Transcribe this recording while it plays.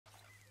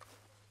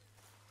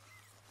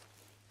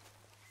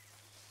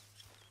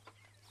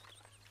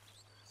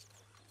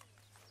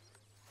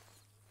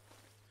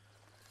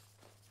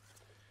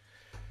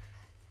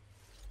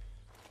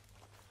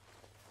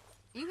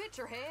You hit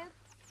your head?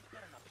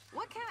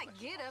 What kind of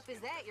get-up is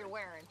that you're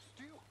wearing?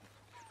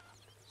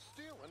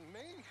 Stealing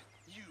me?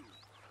 You?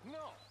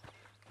 No.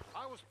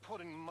 I was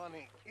putting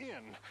money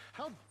in.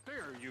 How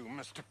dare you,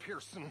 Mr.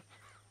 Pearson?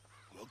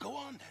 Well, go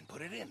on then.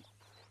 Put it in.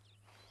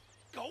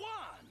 Go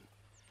on!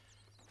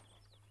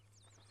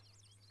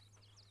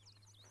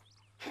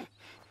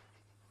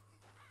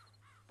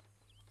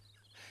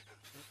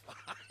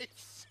 5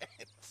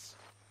 cents.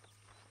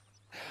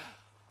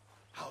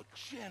 How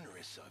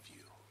generous of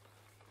you.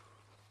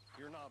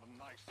 You're not a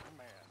nice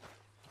man,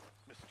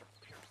 Mr.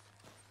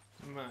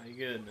 Pearson. My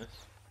goodness.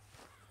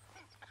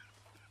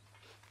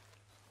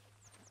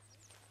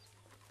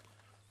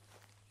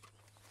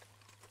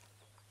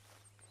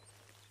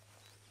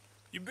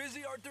 You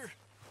busy, Arthur?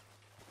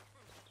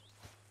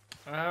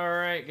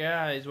 Alright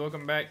guys,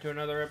 welcome back to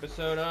another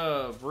episode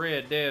of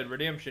Red Dead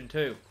Redemption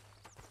 2.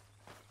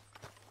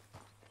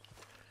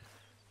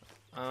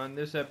 On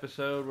this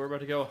episode, we're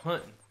about to go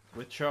hunting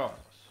with Charles.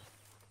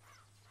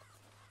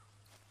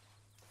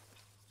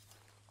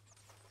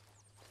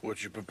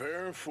 What you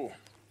preparing for?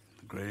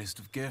 The greatest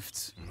of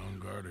gifts. An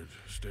unguarded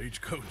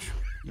stagecoach.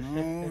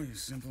 No, you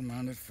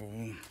simple-minded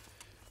fool.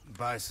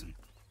 Bison.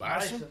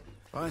 Bison?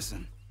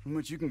 Bison. From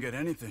which you can get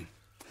anything.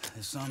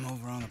 There's some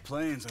over on the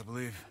plains, I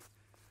believe.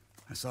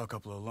 I saw a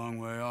couple a long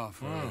way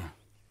off. Oh.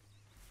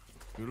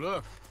 Good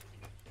luck.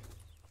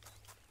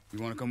 You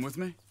want to come with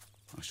me?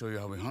 I'll show you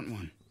how we hunt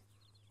one.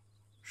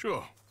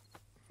 Sure.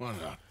 Why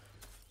not?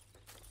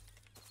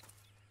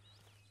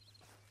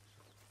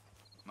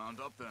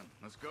 Mount up then.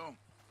 Let's go.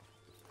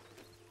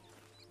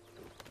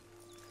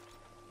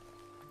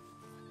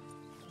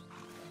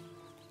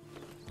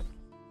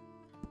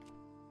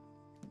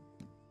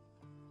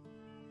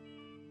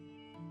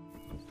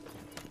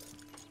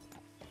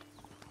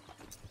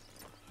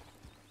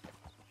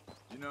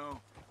 You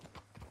know,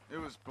 it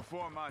was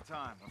before my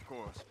time, of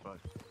course, but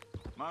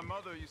my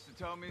mother used to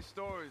tell me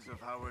stories of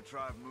how her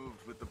tribe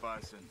moved with the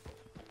bison.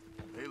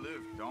 They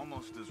lived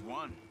almost as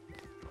one.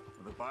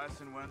 Where the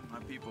bison went, my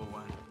people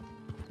went.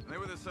 And they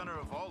were the center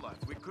of all life.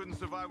 We couldn't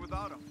survive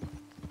without them.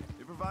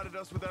 They provided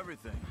us with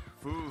everything.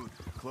 Food,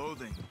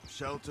 clothing,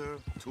 shelter,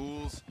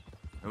 tools.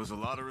 There was a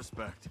lot of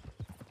respect.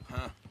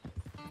 Huh.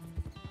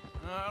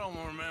 I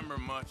don't remember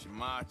much of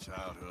my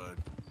childhood,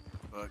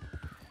 but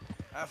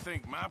I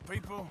think my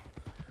people,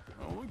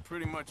 well, we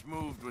pretty much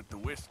moved with the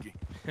whiskey.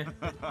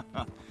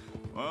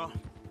 Well,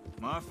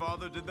 my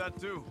father did that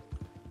too.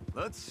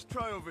 Let's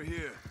try over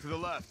here, to the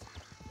left.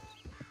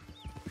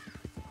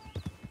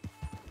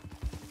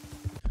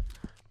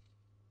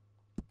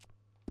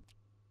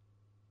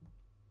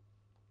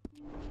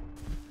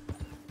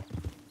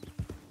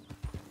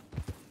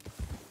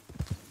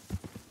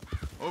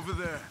 Over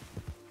there.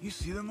 You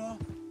see them all?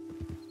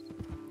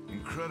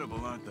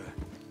 Incredible, aren't they?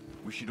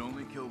 We should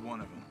only kill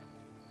one of them.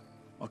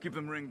 I'll keep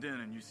them ringed in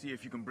and you see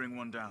if you can bring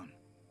one down.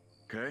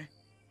 Okay?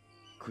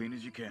 Clean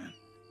as you can.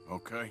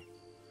 Okay.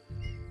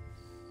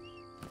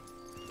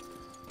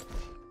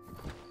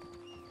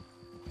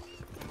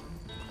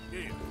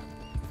 Yeah.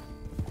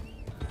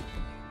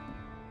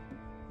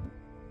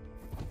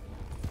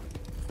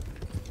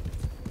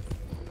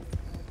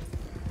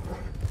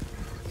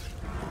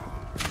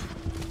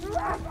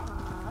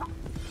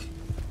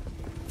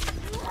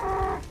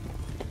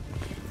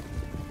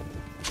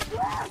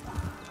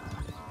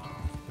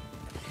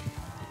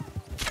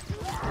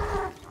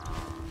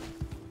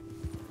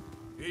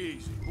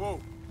 Easy.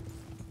 Whoa.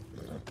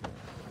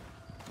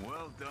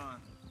 Well done.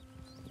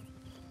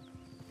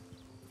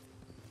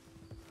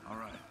 All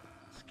right.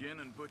 Skin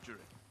and butcher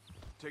it.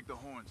 Take the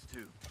horns,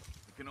 too.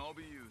 It can all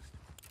be used.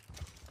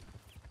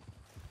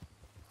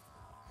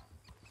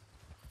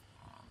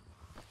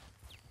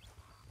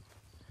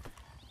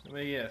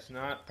 But yes,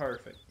 not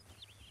perfect.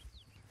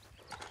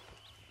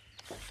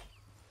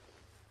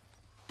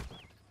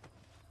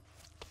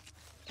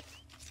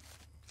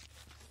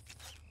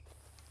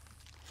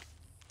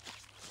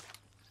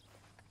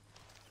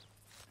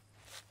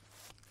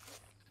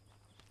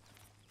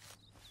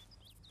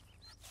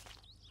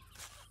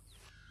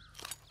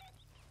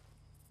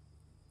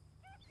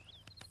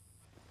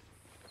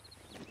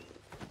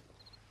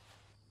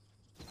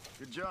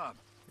 Good job.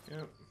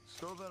 Yep.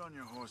 Stow that on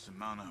your horse and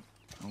mount up.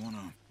 I want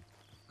to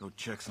go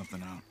check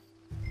something out.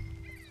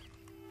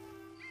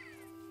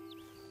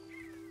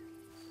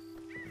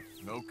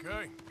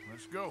 Okay,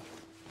 let's go.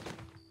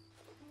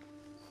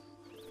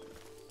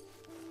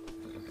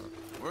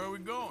 Where are we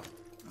going?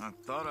 I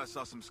thought I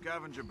saw some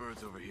scavenger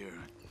birds over here.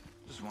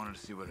 Just wanted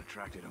to see what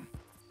attracted them.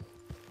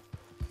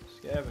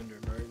 Scavenger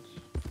birds.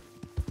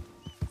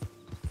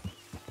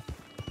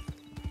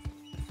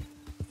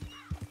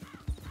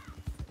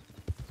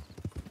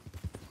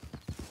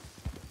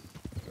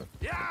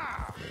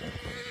 Yeah!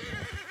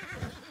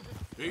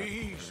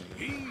 Easy,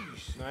 easy.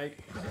 Snake.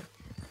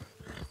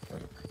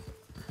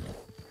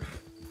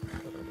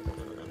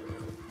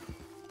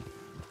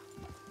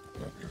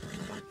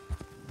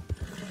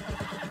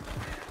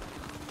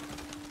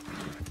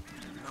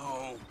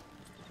 No.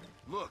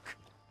 Look.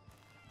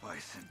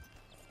 Bison.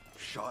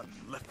 Shot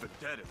and left for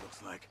dead, it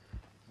looks like.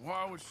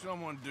 Why would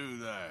someone do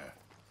that?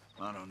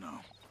 I don't know.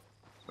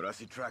 But I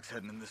see tracks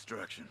heading in this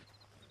direction.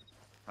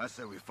 I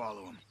say we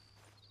follow them.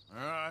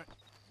 All right,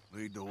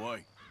 lead the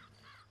way.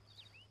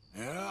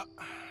 Yeah,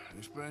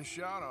 it's been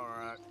shot all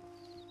right.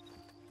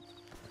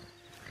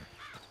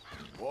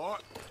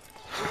 What?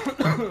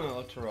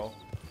 Let's roll.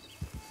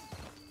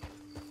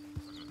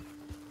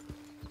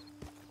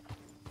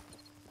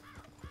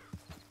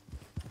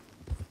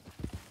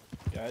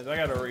 Guys, I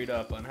gotta read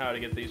up on how to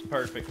get these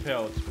perfect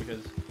pelts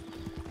because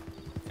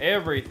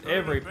every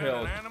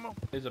pelt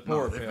is a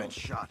poor they've been pelt.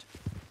 shot.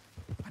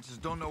 I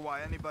just don't know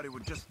why anybody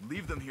would just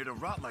leave them here to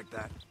rot like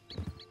that.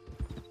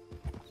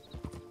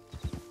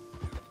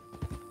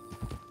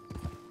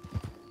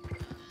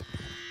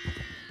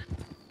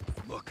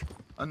 Look,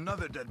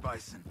 another dead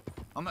bison.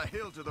 On the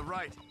hill to the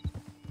right.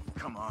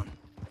 Come on.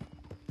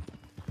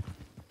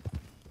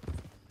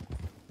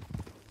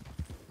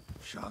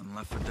 Shot and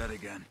left for dead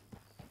again.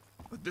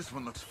 But this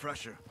one looks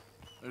fresher.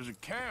 There's a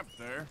camp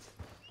there.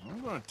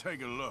 I'm gonna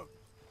take a look.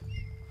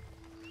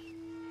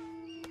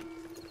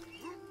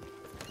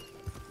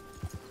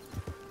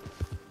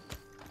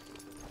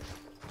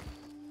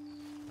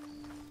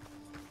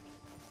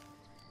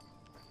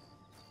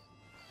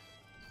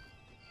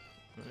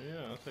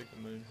 Yeah, I'll take the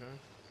moonshine.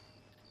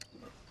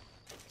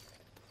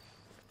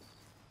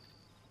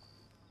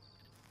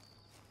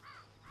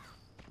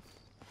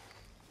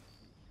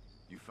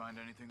 You find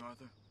anything,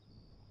 Arthur?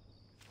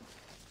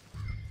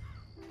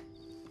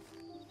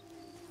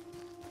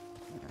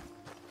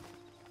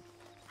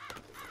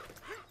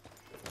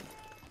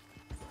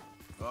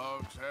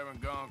 Dogs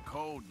haven't gone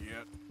cold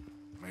yet.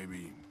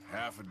 Maybe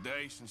half a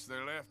day since they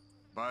left.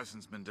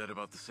 Bison's been dead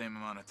about the same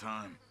amount of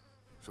time.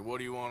 So what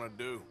do you want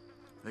to do?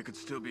 They could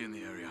still be in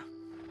the area.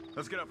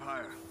 Let's get up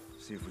higher,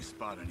 see if we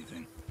spot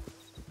anything.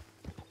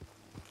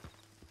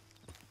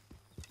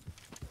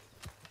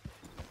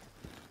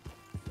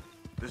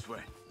 This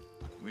way.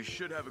 We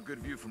should have a good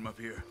view from up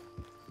here.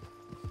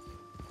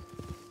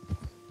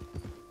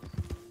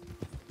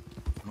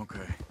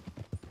 Okay.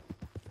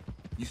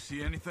 You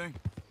see anything?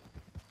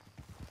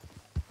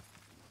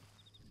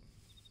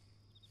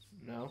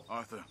 No.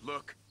 Arthur,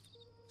 look.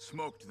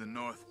 Smoke to the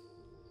north.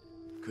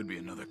 Could be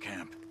another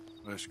camp.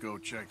 Let's go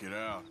check it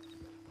out.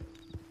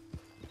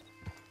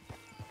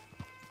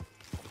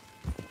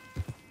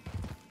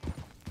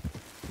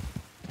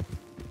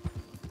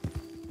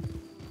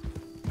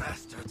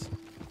 Bastards.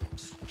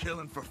 Just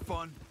killing for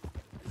fun.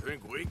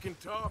 Think we can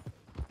talk?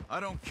 I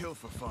don't kill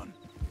for fun.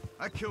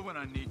 I kill when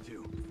I need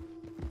to.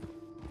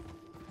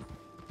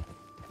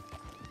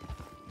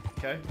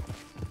 Okay.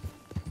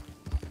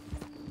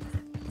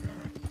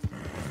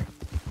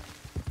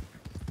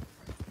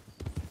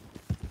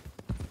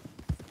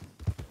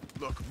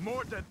 Look,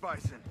 more dead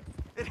bison.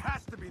 It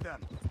has to be them.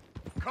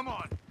 Come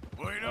on.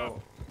 Wait up.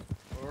 Oh,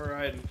 we're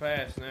riding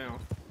fast now.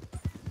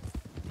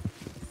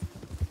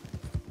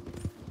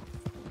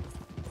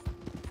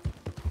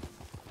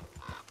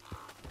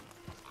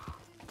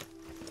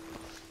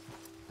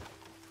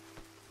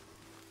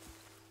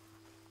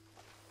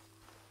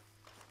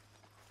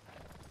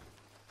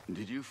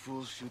 Did you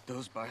fools shoot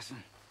those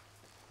bison?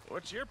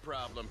 What's your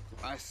problem?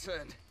 I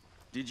said,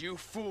 did you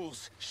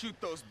fools shoot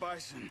those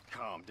bison?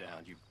 Calm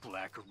down, you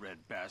black or red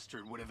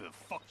bastard, whatever the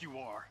fuck you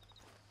are.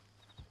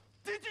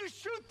 Did you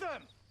shoot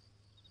them?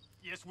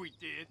 Yes, we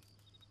did.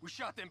 We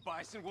shot them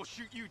bison, we'll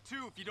shoot you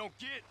too if you don't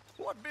get.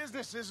 What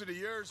business is it of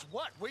yours?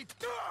 What? We...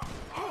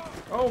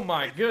 Oh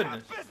my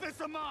goodness. Business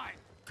of mine!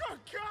 Good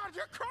God,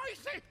 you're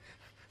crazy!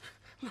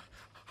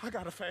 I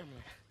got a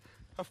family.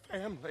 A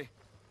family.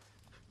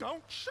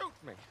 Don't shoot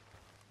me.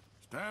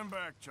 Stand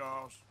back,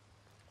 Charles.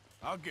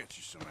 I'll get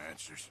you some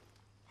answers.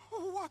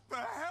 What the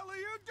hell are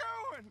you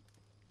doing?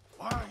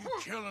 Why are you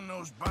killing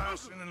those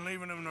bison and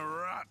leaving them to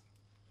rot?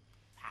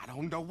 I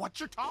don't know what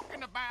you're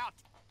talking about.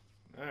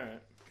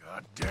 Alright.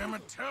 God damn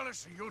it, tell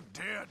us or you're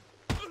dead.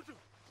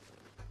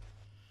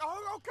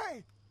 Oh,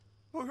 okay.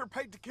 We were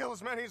paid to kill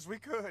as many as we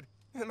could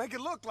and make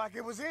it look like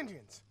it was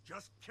Indians.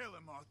 Just kill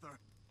him, Arthur.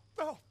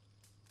 No,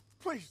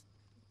 please,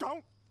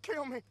 don't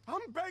kill me. I'm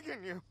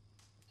begging you.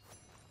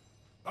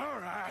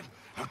 All right,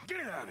 now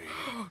get out of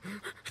here.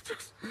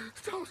 Just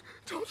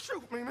don't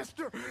shoot me,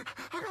 mister.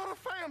 I got a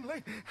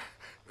family.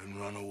 Then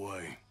run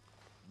away.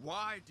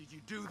 Why did you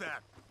do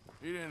that?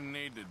 He didn't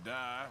need to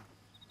die.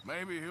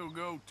 Maybe he'll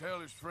go tell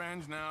his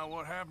friends now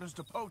what happens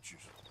to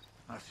poachers.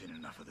 I've seen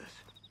enough of this.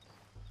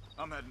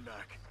 I'm heading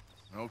back.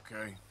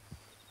 Okay.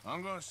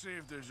 I'm gonna see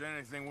if there's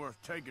anything worth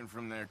taking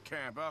from their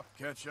camp. I'll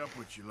catch up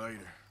with you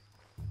later.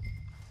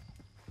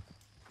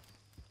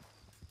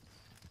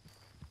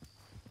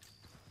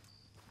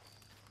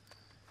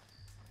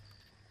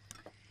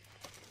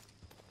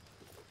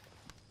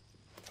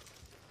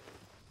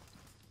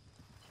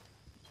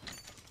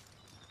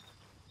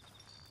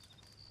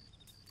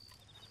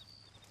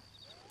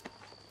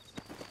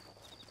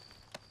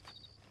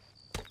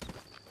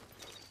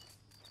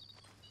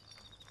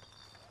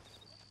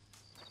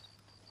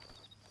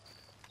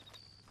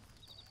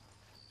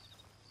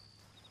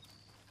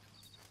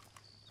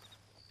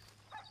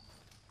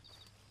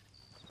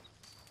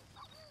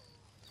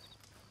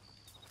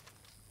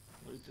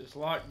 Get this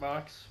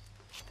lockbox.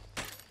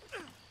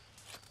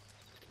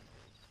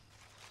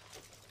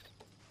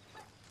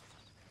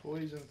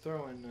 Poison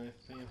throwing knife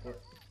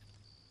pamphlet.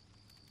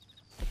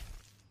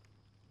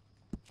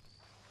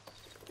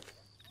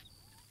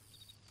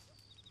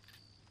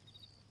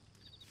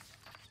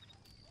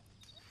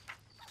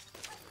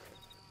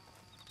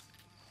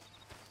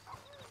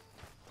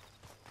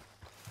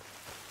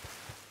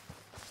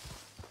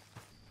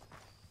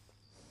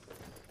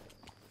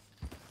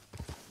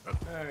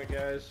 Alright,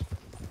 guys.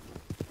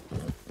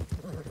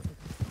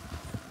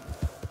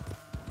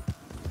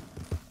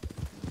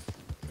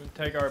 We'll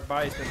take our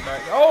bison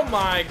back. Oh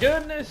my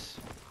goodness!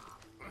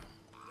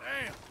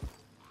 Damn.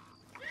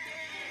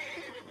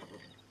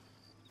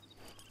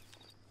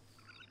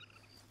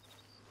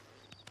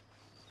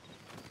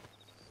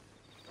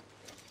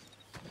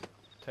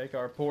 Take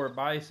our poor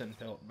bison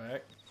pelt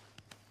back.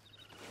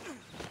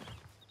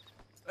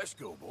 Let's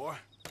go, boy.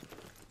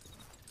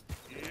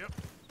 Yep.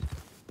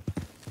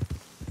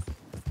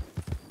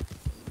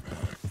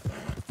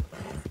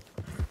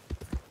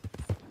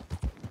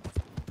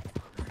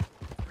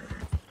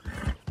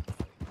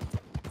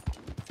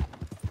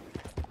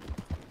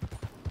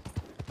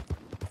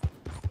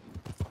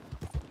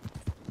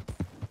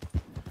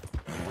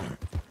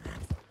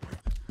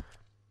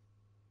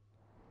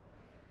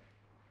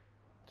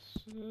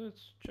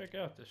 Let's check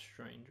out this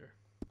stranger.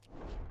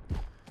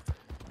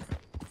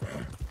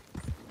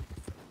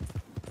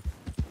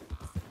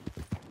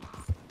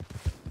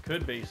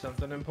 Could be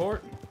something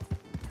important.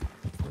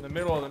 In the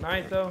middle of the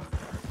night, though.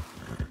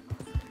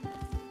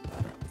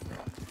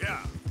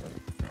 Yeah.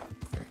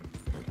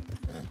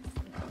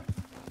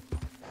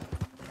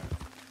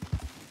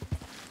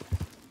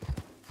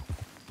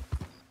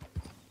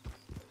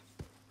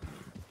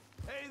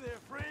 Hey there,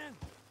 friend.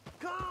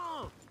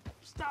 Come!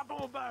 Stop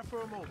on by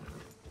for a moment.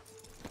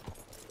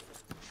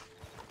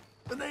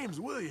 The name's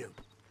William.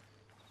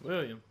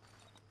 William.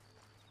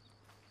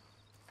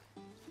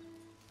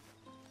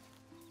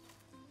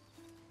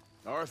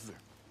 Arthur,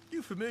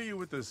 you familiar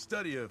with the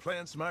study of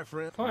plants, my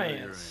friend?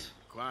 Plants.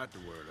 Quite the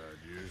word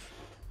I'd use.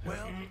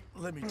 Well,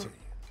 let me tell you.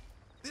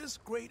 This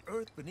great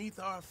earth beneath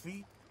our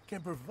feet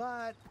can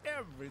provide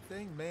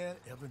everything man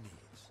ever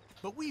needs.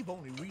 But we've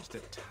only reached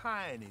a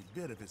tiny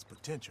bit of its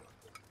potential.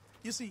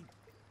 You see,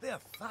 there are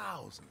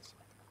thousands,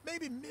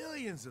 maybe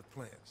millions of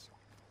plants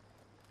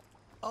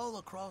all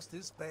across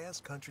this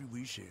vast country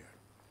we share.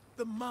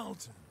 The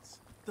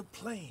mountains, the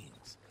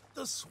plains,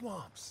 the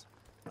swamps.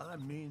 I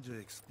mean to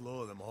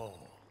explore them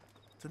all,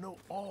 to know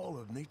all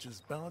of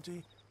nature's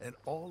bounty and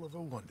all of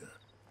her wonder,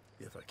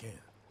 if I can.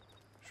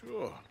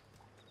 Sure.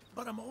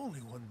 But I'm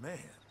only one man.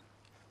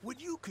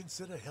 Would you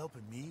consider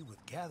helping me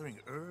with gathering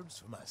herbs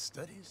for my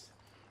studies?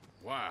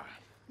 Why?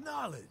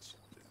 Knowledge,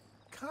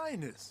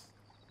 kindness,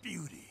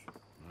 beauty.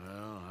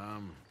 Well,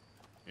 I'm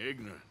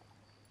ignorant,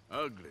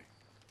 ugly,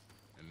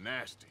 and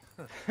nasty.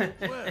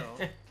 Well,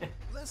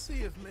 let's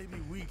see if maybe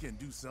we can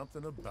do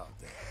something about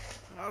that.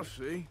 I'll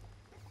see.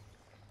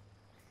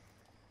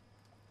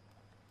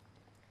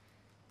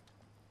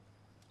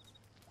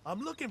 I'm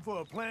looking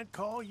for a plant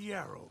called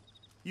yarrow.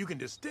 You can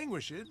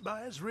distinguish it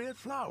by its red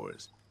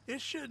flowers.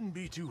 It shouldn't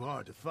be too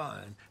hard to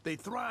find. They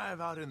thrive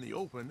out in the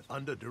open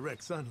under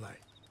direct sunlight.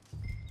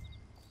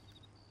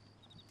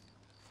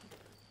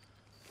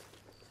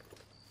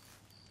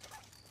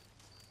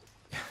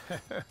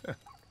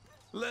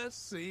 Let's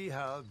see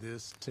how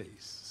this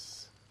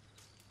tastes.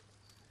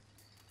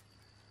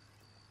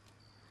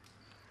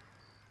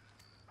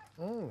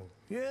 Oh,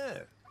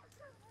 yeah.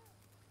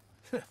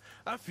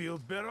 I feel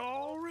better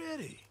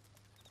already.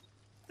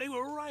 They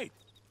were right.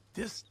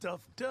 This stuff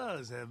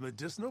does have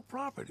medicinal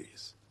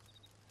properties.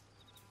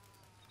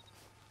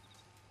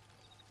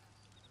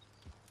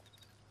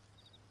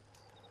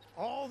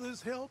 All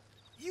this help,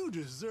 you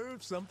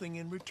deserve something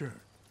in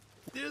return.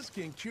 This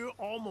can cure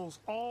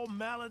almost all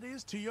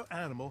maladies to your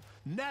animal,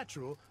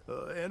 natural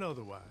and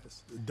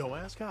otherwise. Don't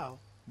ask how.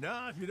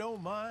 Now, if you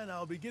don't mind,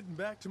 I'll be getting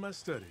back to my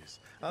studies.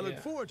 I look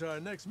forward to our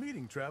next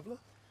meeting, traveler.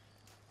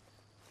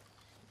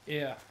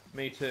 Yeah,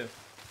 me too.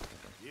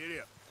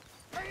 Get up.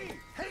 Hey,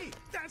 hey,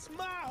 that's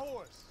my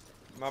horse!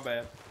 My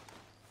bad.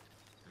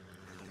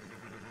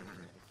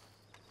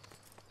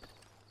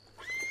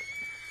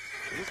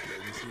 This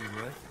doesn't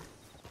seem right.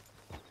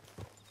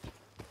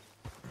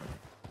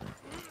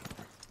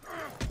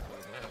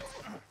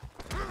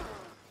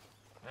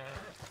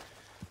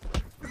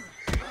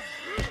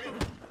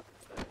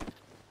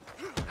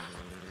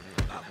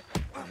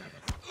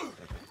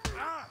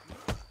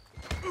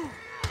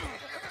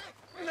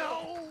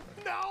 No,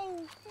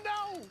 no,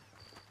 no!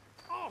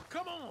 Oh,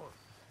 come on!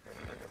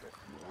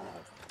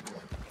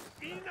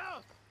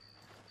 Enough!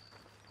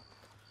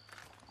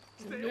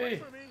 Stay away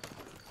from me!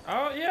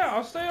 Oh yeah,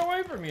 I'll stay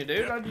away from you,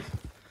 dude.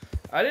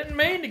 I didn't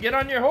mean to get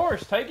on your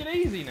horse. Take it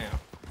easy now.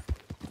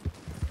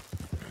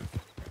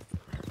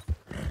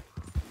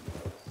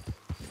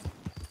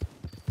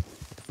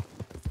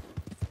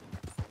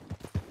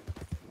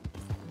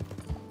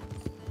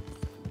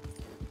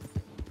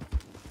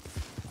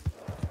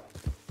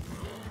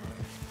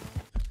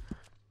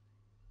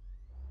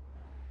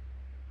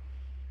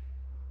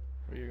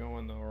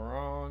 going the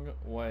wrong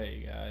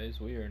way, guys.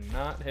 We are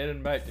not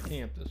heading back to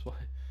camp this way.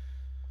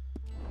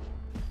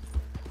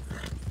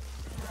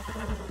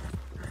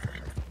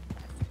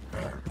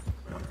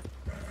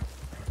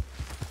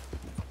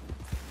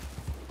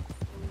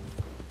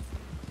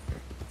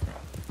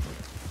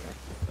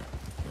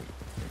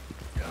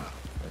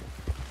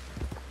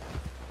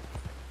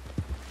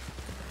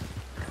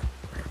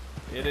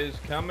 It is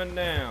coming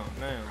down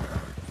now.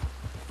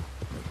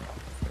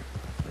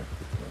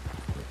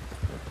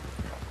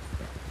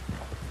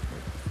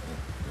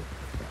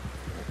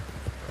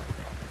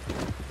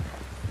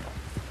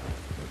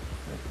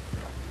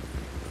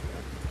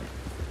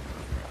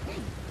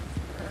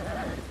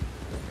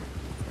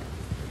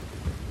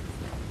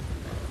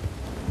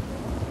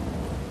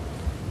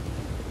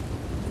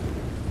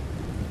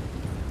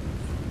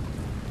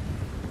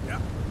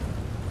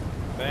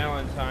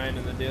 Valentine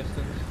in the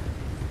distance.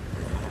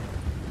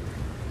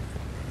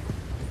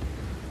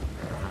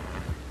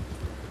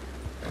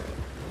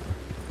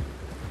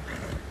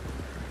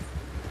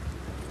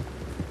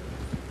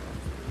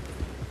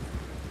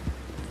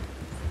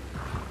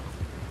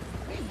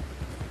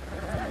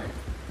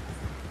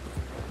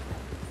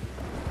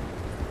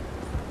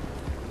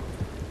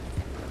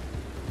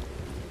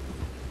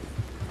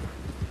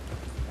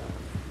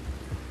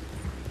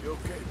 You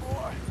okay,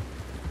 boy?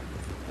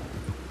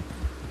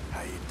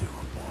 How you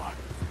doing, boy?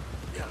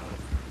 Yeah.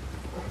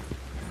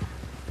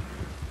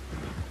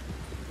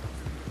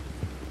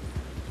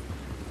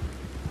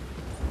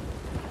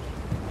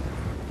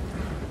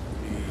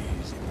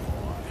 Easy,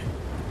 boy.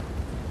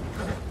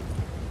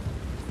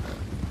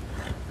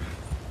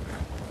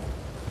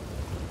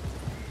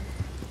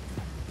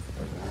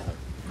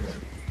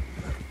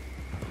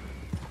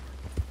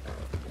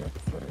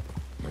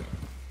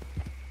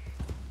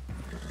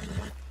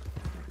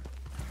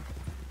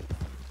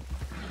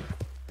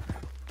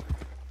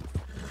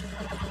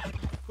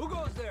 Who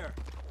goes there?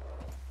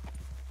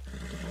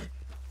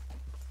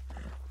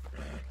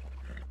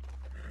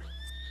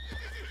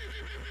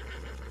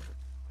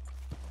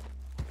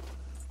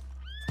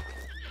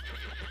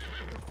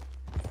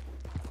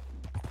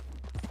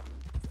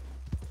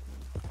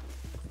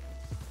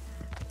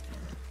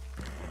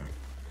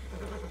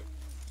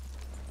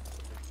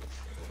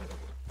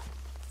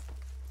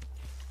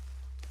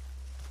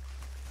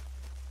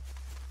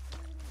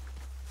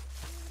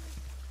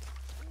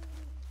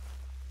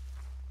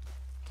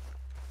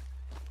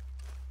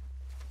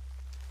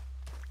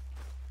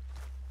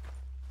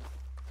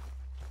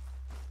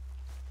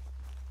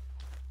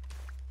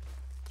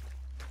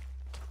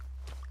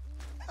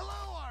 Hello,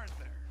 Arthur.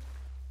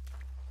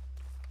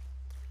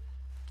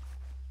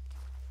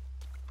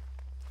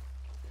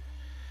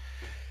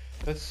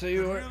 Let's see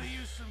Could what. really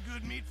use some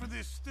good meat for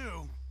this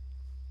stew.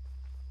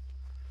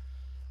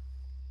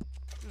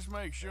 Just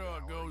make sure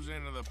it goes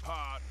into the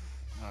pot,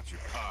 not your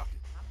pocket.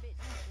 I bet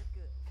you look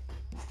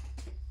good.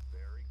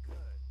 Very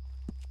good.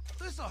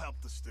 This'll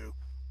help the stew.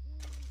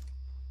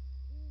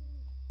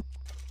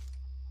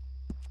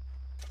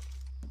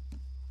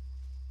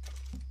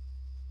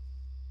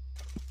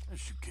 This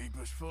should keep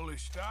us fully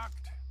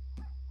stocked.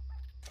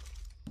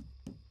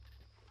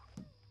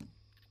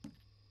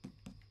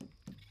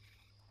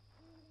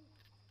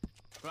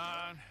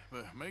 Fine,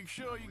 but make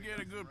sure you get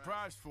a good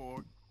price for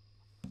it.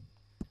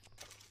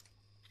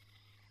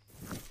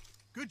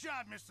 Good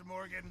job, Mr.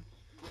 Morgan.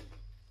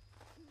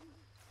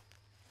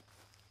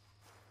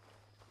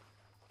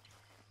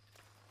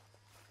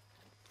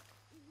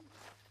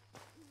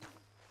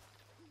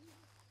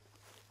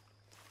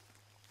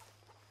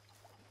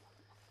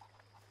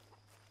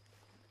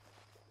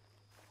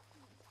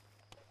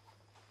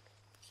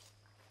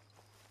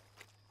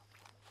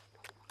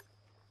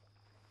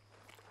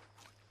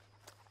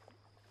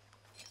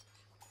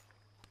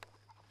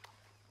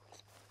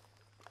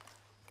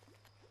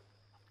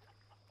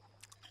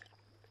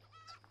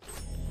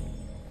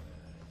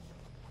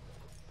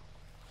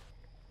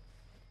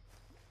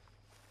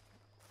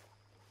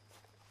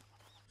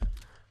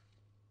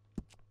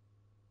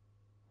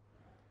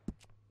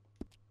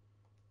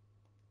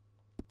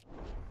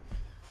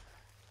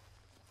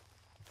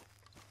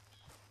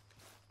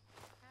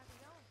 How's it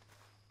going?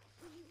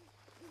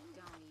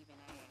 Don't even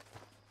ask.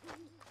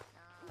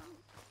 Oh,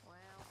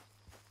 well.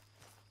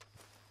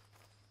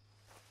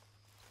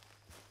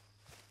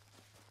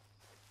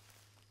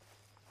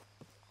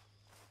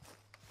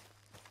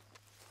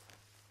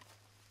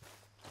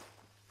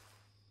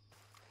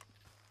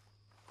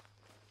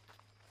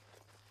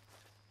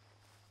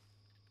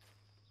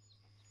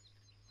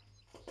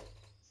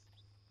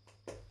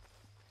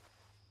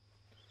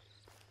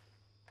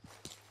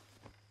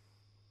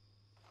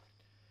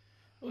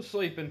 We'll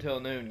sleep until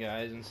noon,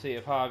 guys, and see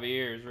if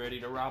Javier is ready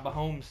to rob a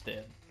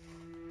homestead.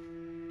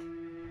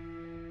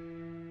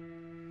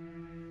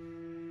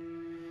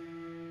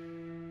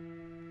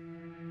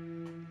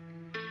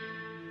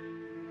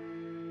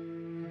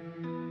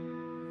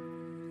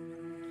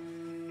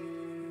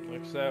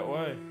 Looks that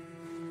way.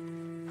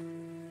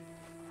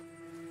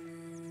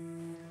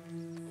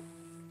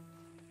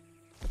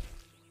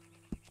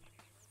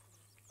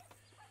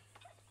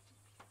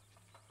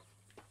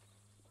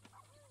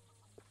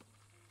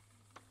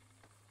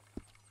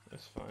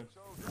 That's fine.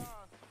 So, John,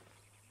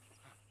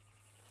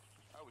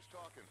 I was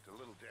talking to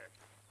Little Dick.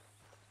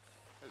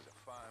 There's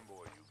a fine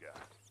boy you got.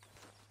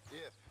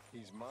 If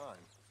he's mine,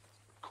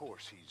 of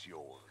course he's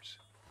yours.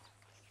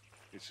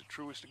 It's the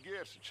truest of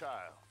gifts, a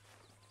child.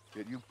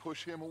 Yet you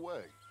push him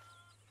away.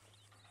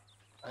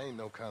 I ain't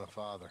no kind of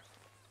father.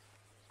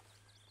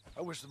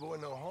 I wish the boy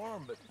no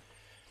harm, but,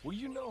 well,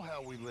 you know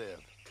how we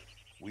live.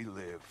 We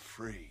live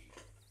free.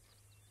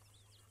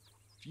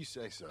 If you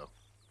say so.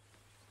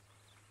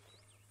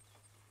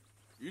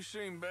 You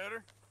seem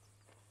better.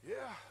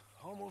 Yeah,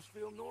 almost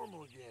feel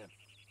normal again.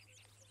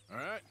 All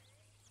right.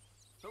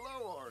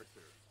 Hello,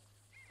 Arthur.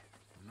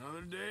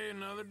 Another day,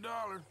 another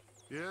dollar.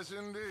 Yes,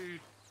 indeed.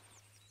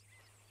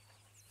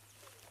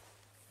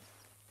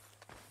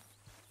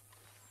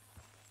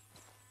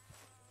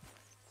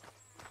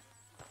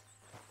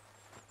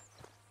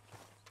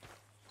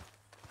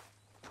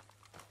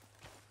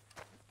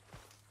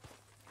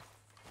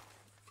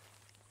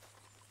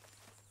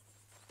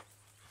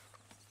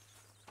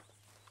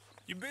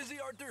 You busy,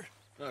 Arthur?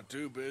 Not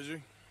too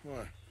busy.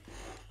 What?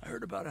 I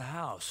heard about a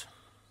house.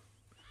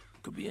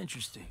 Could be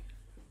interesting.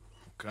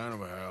 What kind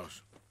of a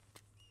house?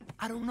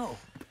 I don't know.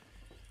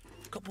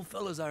 A couple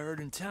fellas I heard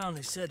in town,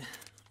 they said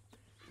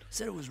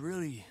it was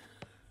really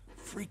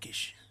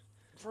freakish.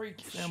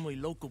 Freakish. Family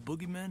local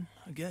boogeymen,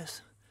 I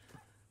guess.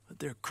 But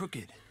they're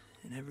crooked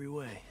in every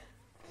way.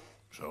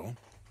 So?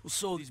 Well,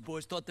 so these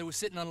boys thought they were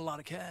sitting on a lot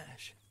of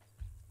cash.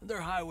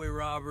 They're highway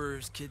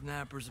robbers,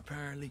 kidnappers,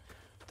 apparently.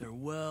 They're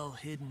well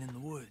hidden in the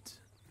woods.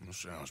 That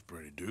sounds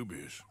pretty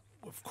dubious.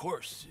 Of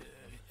course.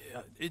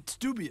 It's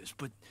dubious,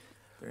 but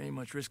there ain't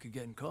much risk of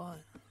getting caught.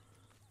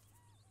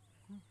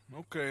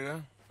 Okay,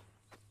 then.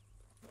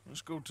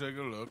 Let's go take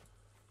a look.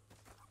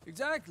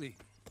 Exactly.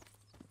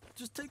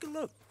 Just take a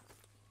look.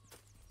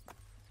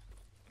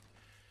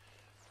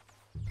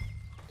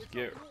 It's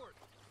Get- up north,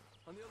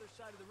 on the other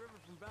side of the river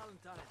from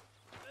Valentine.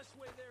 Best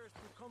way there is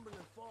through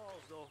Cumberland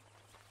Falls, though.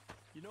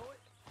 You know it?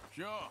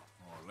 Sure,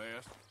 more or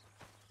less.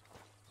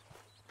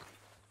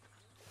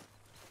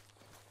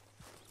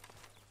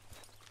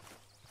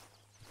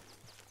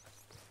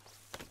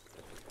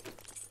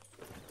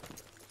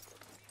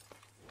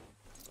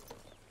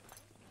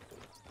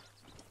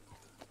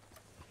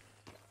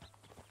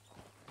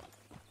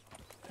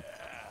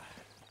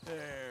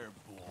 There,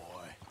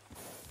 boy.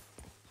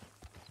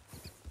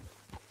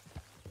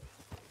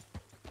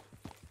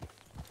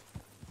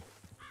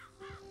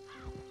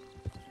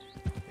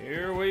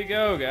 Here we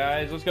go,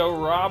 guys. Let's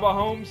go rob a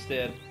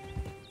homestead.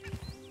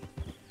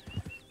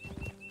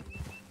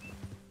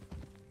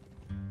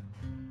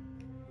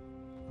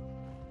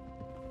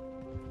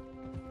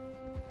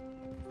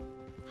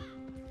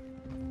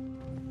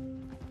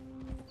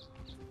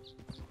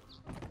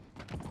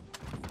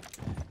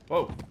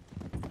 Whoa.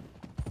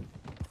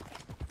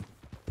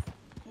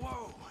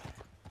 Whoa.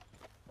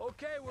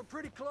 Okay, we're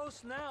pretty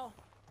close now.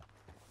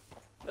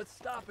 Let's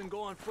stop and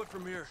go on foot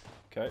from here.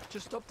 Okay.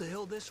 Just up the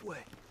hill this way.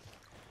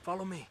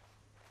 Follow me.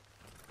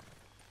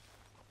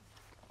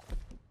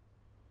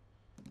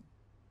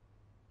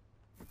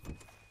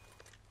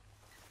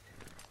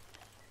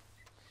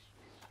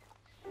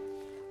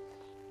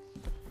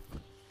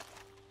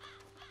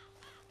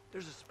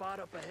 There's a spot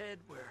up ahead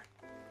where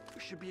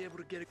we should be able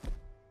to get a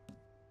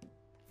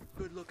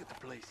good look at the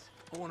place.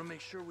 I want to make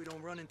sure we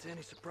don't run into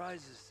any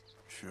surprises.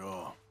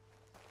 Sure.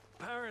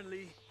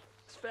 Apparently,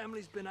 this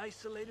family's been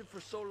isolated for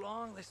so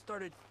long, they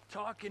started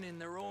talking in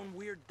their own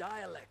weird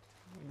dialect.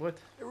 What?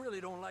 They really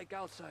don't like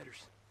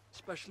outsiders,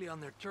 especially on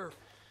their turf.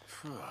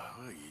 Well,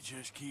 you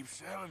just keep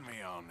selling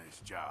me on this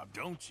job,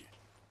 don't you?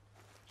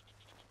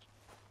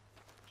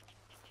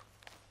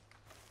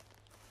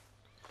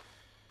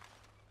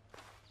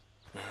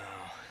 Oh,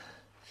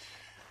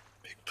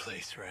 big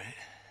place, right?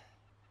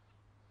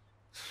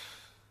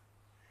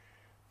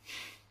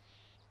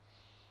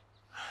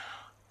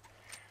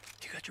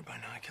 You got your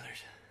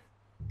binoculars?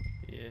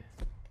 Yeah.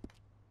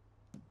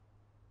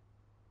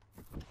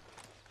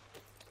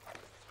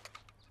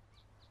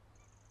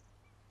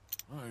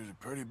 Well, there's a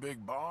pretty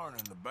big barn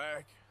in the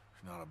back.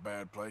 It's not a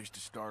bad place to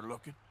start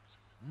looking.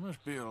 There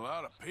must be a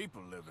lot of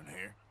people living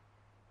here.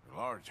 A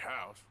large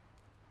house.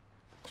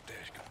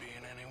 Stash could be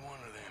in any one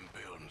of them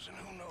buildings, and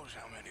who knows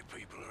how many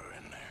people are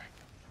in there.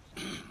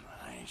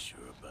 I ain't sure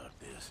about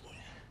this.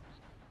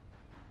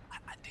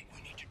 I think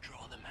we need to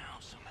draw them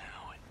out somehow.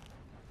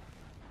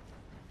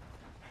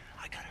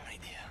 I got an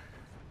idea.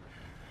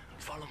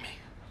 Follow me.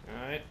 All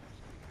right.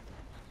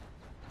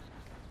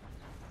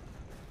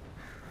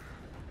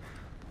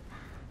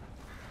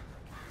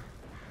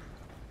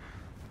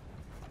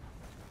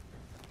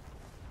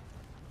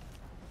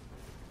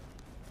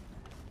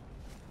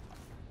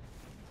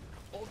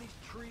 All these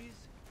trees,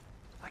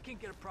 I can't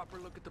get a proper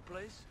look at the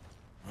place.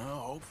 Well,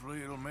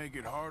 hopefully it'll make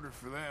it harder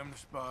for them to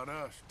spot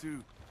us,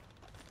 too.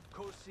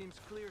 Coast seems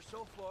clear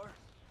so far.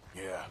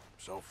 Yeah,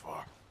 so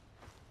far.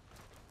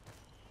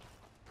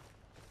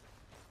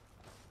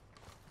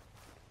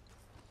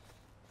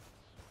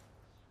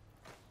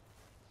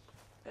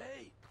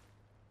 Hey,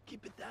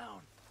 keep it down.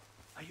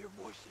 I hear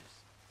voices.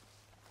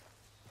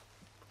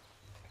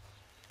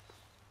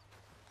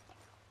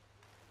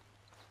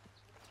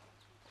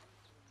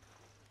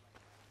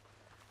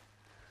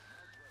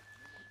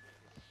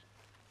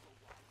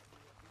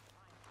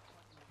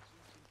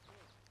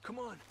 Come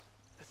on,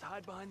 let's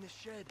hide behind this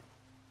shed.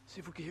 See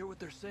if we can hear what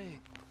they're saying.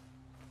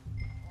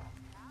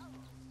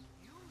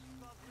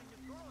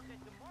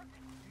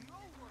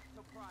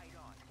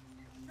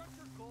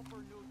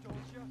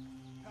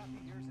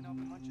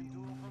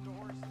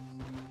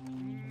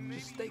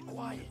 Just stay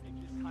quiet.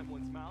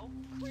 Someone's mouth.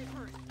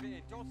 Creeper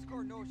spin. Don't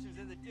score notions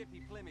in the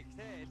dippy Plymouth's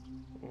head.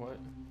 What?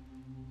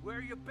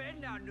 Where you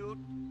been now, Newt?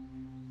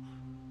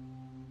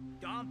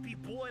 Don't be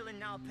boiling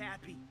now,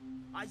 Pappy.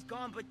 I's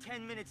gone but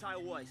 10 minutes I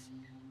was.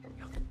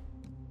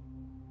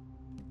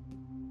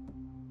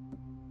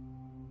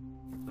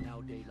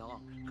 Now day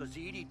long, cause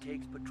Edie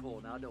takes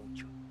patrol now, don't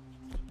you?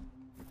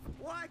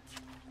 What?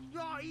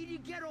 Yo, Edie,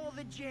 get all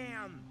the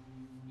jam.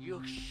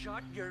 You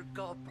shut your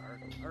gulper,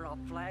 or I'll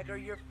flagger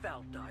your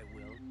felt, I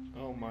will.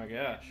 Oh my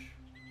gosh.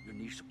 Your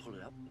niece will pull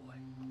it up, boy.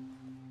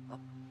 Up.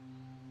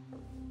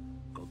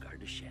 Go guard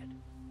the shed.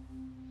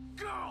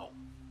 Go!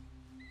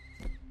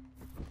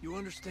 You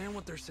understand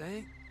what they're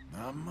saying?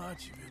 Not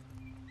much of it.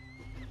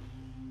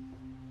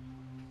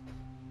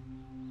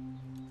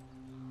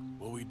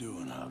 What we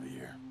doing,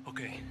 Javier?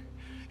 Okay,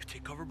 you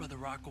take cover by the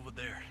rock over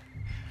there.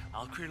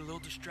 I'll create a little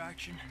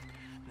distraction,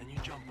 and then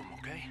you jump them,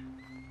 okay?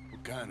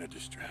 What kind of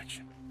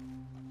distraction?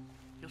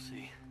 You'll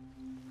see.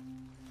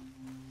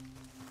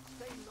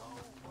 Stay low,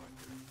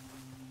 Arthur.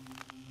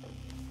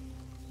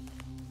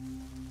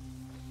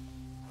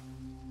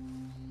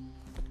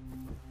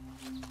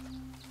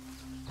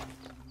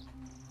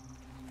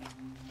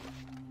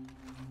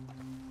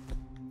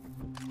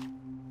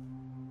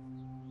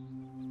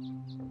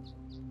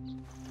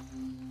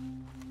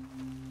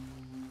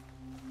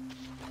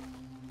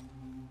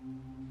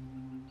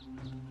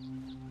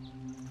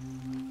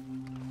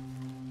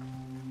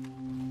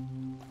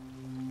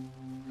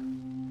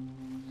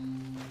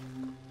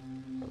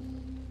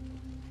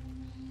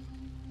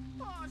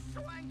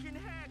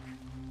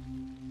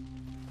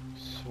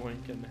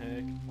 Swinkin'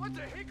 heck. What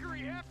the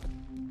hickory F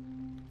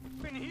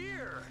in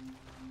here?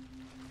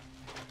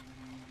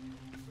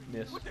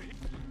 Miss. What the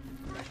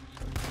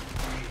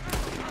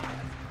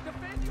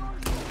defend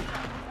yours.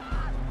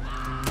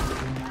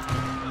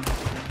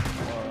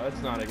 Oh,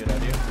 that's not a good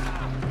idea.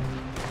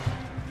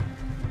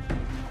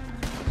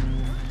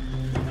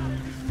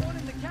 One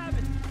in the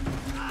cabin.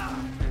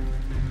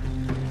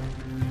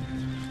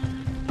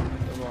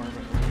 The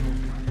varmint.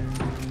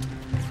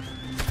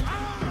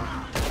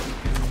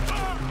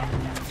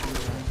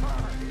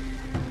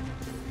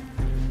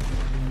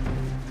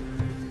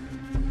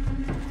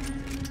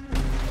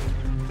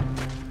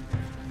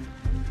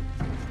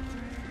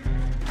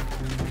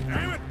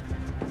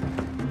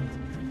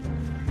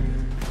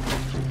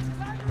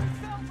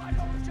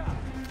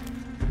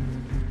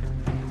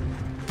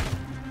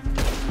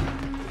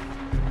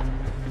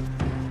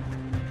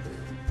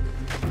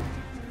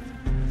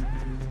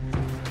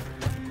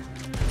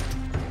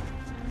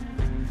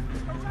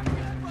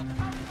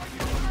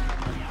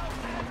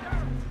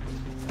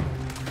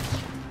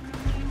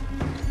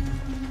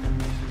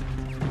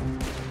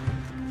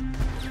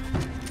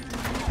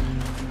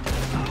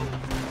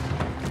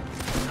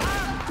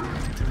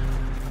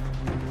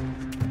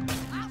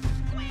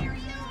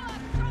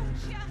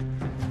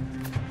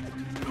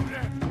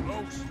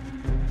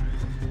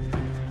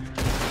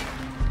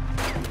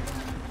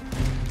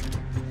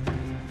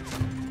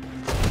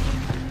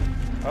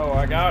 Oh,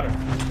 I got her.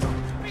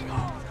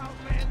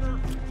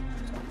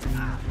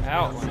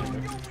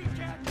 Outlander.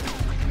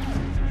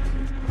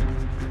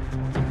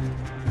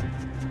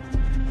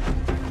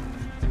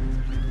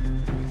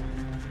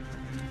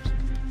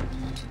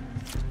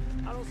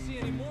 I don't see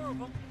any more of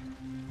them.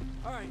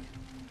 All right,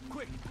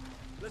 quick.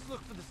 Let's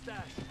look for the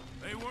stash.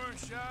 They weren't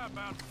shy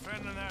about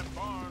defending that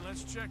barn.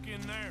 Let's check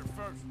in there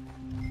first.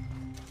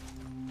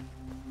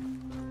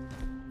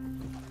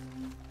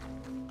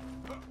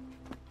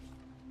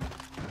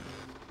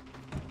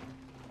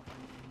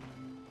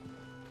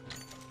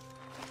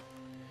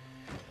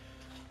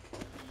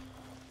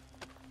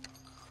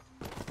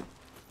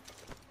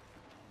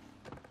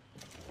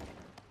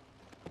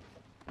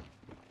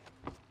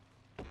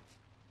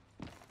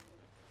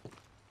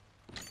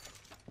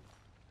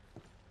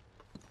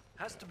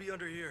 Has to be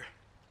under here.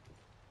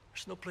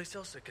 There's no place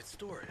else that could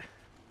store it.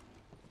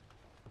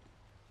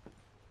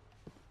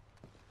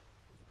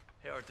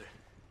 Hey, Arthur.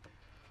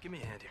 Give me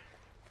a hand here.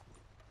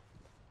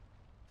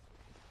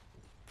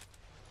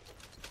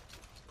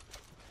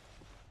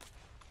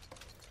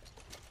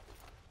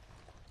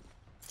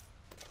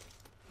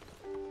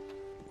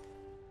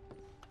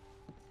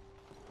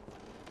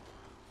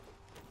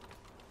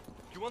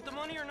 You want the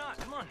money or not?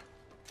 Come on.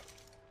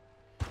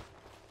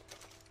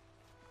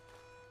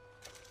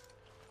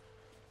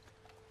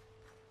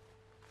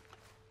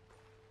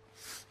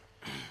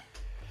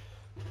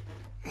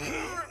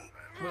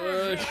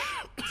 Push.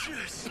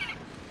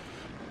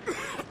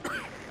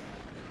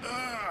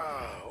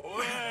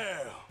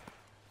 Well,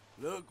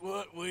 look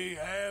what we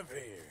have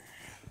here.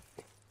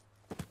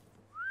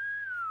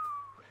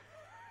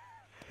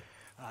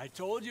 I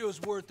told you it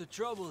was worth the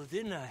trouble,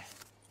 didn't I?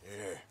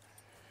 Here,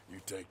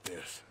 you take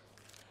this.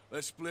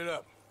 Let's split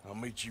up. I'll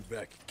meet you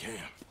back at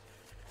camp.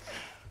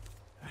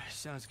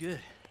 Sounds good.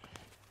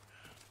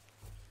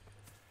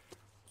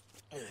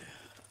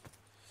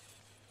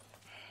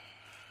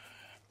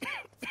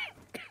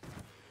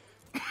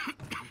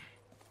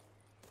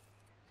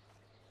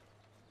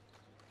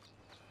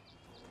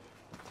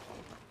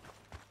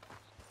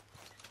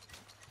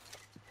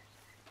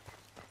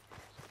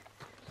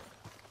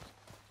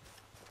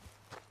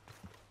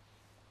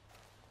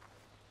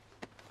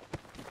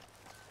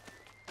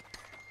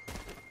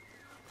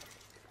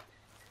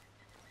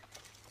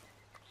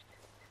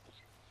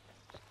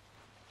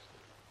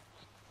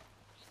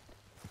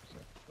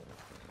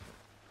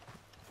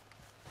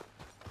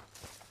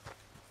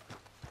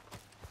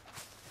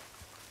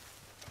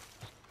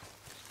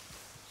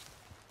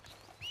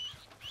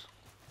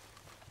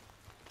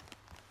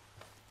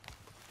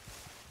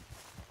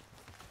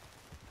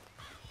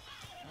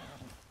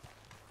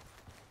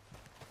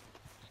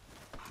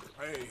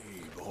 Hey,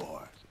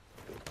 boy.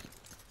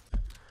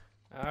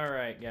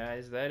 Alright,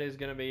 guys, that is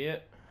going to be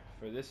it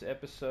for this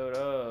episode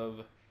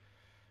of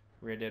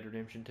Red Dead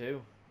Redemption 2.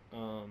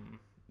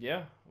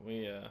 Yeah,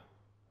 we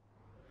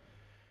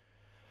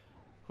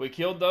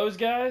killed those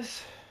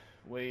guys.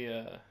 We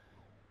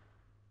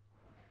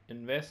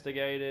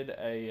investigated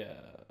a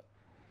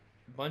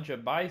bunch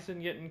of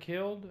bison getting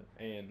killed,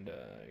 and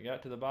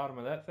got to the bottom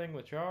of that thing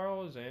with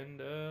Charles,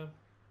 and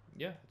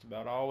yeah, that's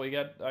about all I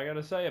got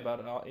to say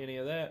about any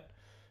of that.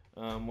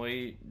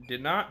 We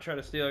did not try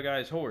to steal a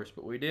guy's horse,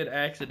 but we did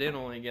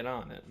accidentally get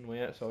on it,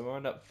 and so we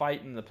wound up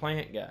fighting the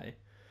plant guy.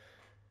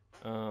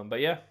 But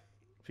yeah,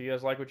 if you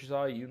guys like what you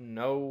saw, you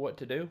know what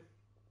to do,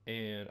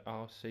 and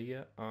I'll see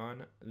you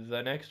on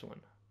the next one.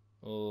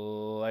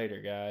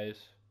 Later,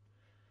 guys.